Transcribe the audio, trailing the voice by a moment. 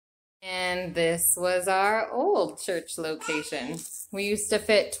And this was our old church location. We used to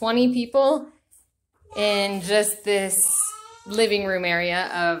fit 20 people in just this living room area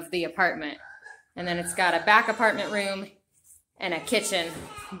of the apartment. And then it's got a back apartment room and a kitchen.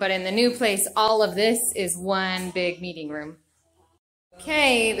 But in the new place, all of this is one big meeting room.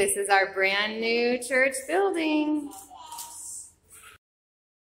 Okay, this is our brand new church building.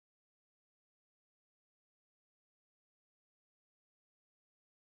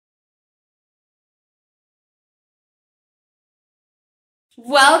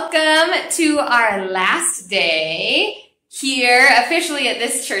 Welcome to our last day here officially at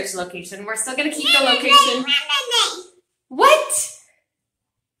this church location. We're still going to keep the location. What?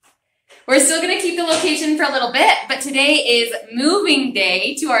 We're still going to keep the location for a little bit, but today is moving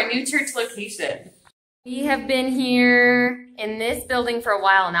day to our new church location. We have been here in this building for a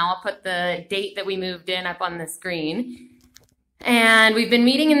while now. I'll put the date that we moved in up on the screen. And we've been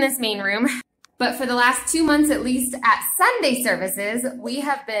meeting in this main room. But for the last 2 months, at least at Sunday services, we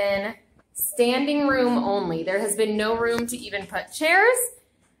have been standing room only. There has been no room to even put chairs.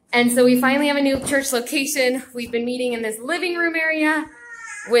 And so we finally have a new church location. We've been meeting in this living room area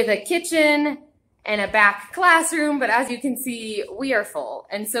with a kitchen and a back classroom. But as you can see, we are full.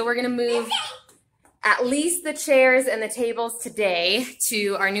 And so we're going to move at least the chairs and the tables today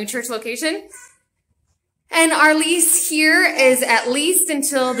to our new church location. And our lease here is at least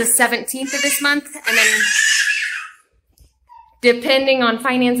until the 17th of this month. And then depending on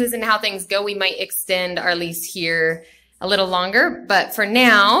finances and how things go, we might extend our lease here a little longer. But for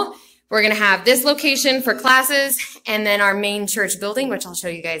now, we're going to have this location for classes and then our main church building, which I'll show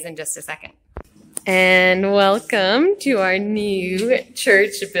you guys in just a second. And welcome to our new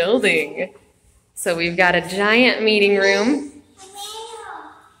church building. So we've got a giant meeting room.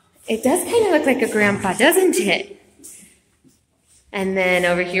 It does kind of look like a grandpa, doesn't it? And then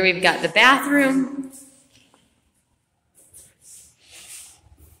over here we've got the bathroom.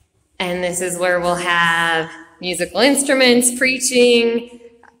 And this is where we'll have musical instruments, preaching,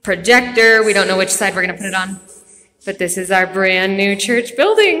 projector. We don't know which side we're going to put it on. But this is our brand new church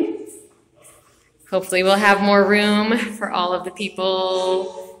building. Hopefully we'll have more room for all of the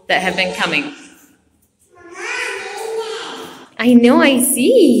people that have been coming. I know, I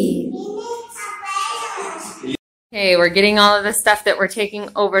see. Okay, we're getting all of the stuff that we're taking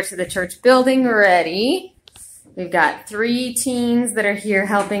over to the church building ready. We've got 3 teens that are here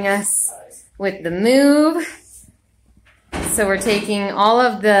helping us with the move. So we're taking all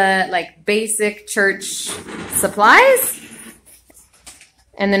of the basic church supplies.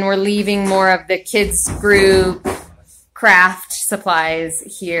 And then we're leaving more of the kids group craft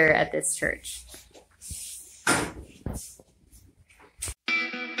supplies here at this church.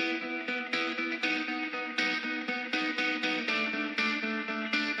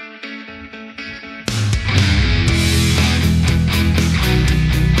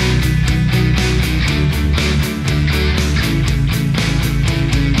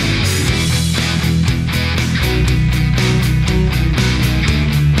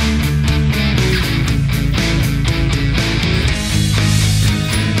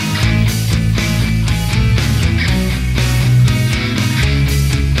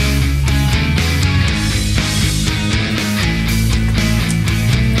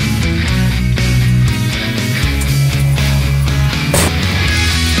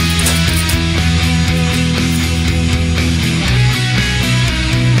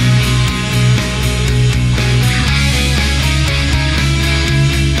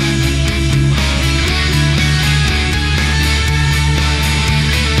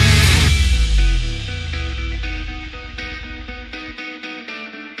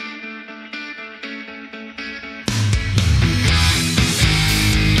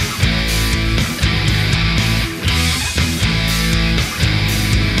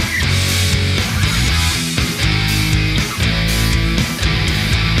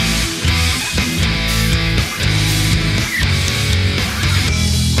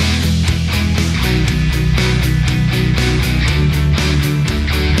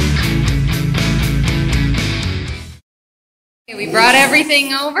 We brought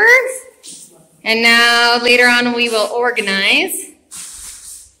everything over, and now later on we will organize.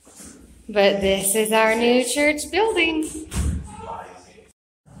 But this is our new church building.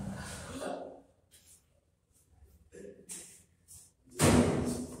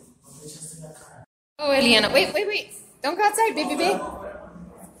 Oh, Eliana, wait. Don't go outside, baby.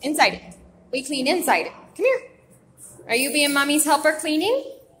 Inside. We clean inside. Come here. Are you being mommy's helper cleaning?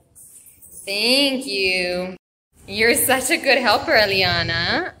 Thank you. You're such a good helper,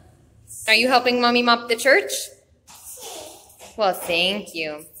 Eliana. Are you helping mommy mop the church? Well, thank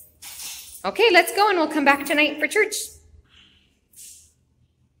you. Okay, let's go and we'll come back tonight for church.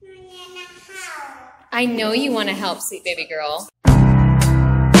 I know you want to help, sweet baby girl.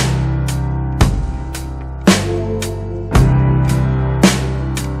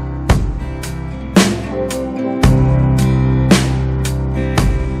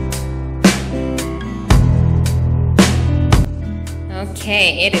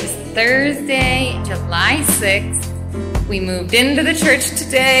 Okay, it is Thursday, July 6th. We moved into the church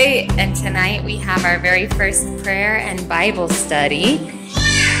today, and tonight we have our very first prayer and Bible study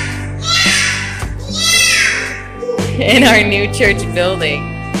in our new church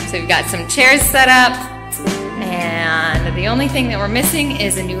building. So we've got some chairs set up, and the only thing that we're missing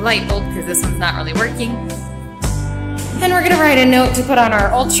is a new light bulb because this one's not really working. And we're gonna write a note to put on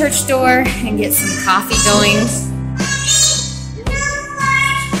our old church door and get some coffee going.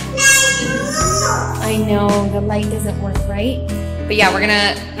 I know, the light doesn't work right. But yeah, we're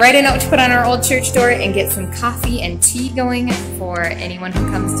gonna write a note to put on our old church door and get some coffee and tea going for anyone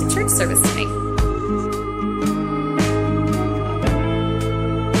who comes to church service tonight.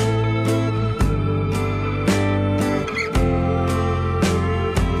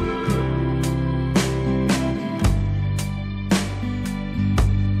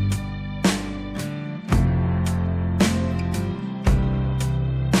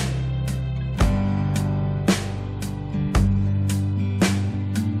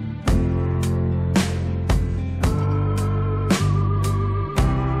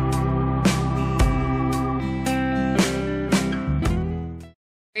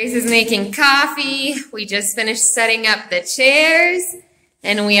 Grace is making coffee. We just finished setting up the chairs,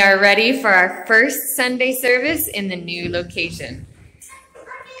 and we are ready for our first Sunday service in the new location.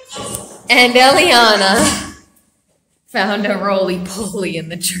 And Eliana found a roly-poly in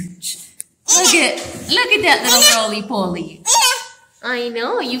the church. Look at that little roly-poly. I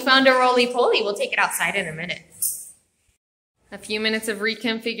know, you found a roly-poly. We'll take it outside in a minute. A few minutes of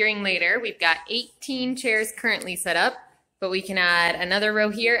reconfiguring later, we've got 18 chairs currently set up. But we can add another row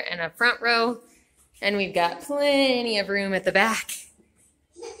here and a front row. And we've got plenty of room at the back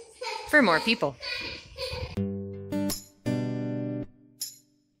for more people.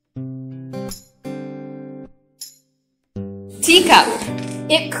 Teacup.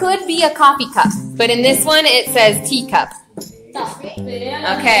 It could be a coffee cup, but in this one it says teacup.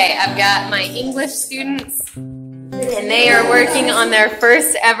 Okay, I've got my English students, and they are working on their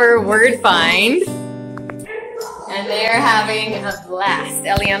first ever word find. And they're having a blast.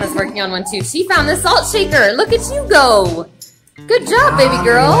 Eliana's working on one too. She found the salt shaker. Look at you go. Good job, baby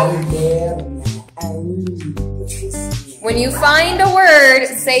girl. When you find a word,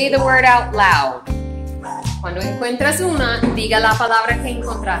 say the word out loud. Cuando encuentras una, diga la palabra que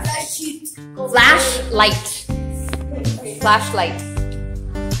encontraste. Flashlight. Flashlight.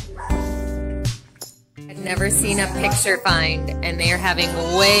 I've never seen a picture find, and they are having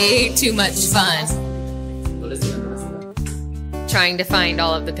way too much fun trying to find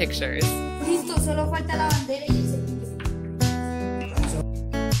all of the pictures. Listo, solo falta la bandera.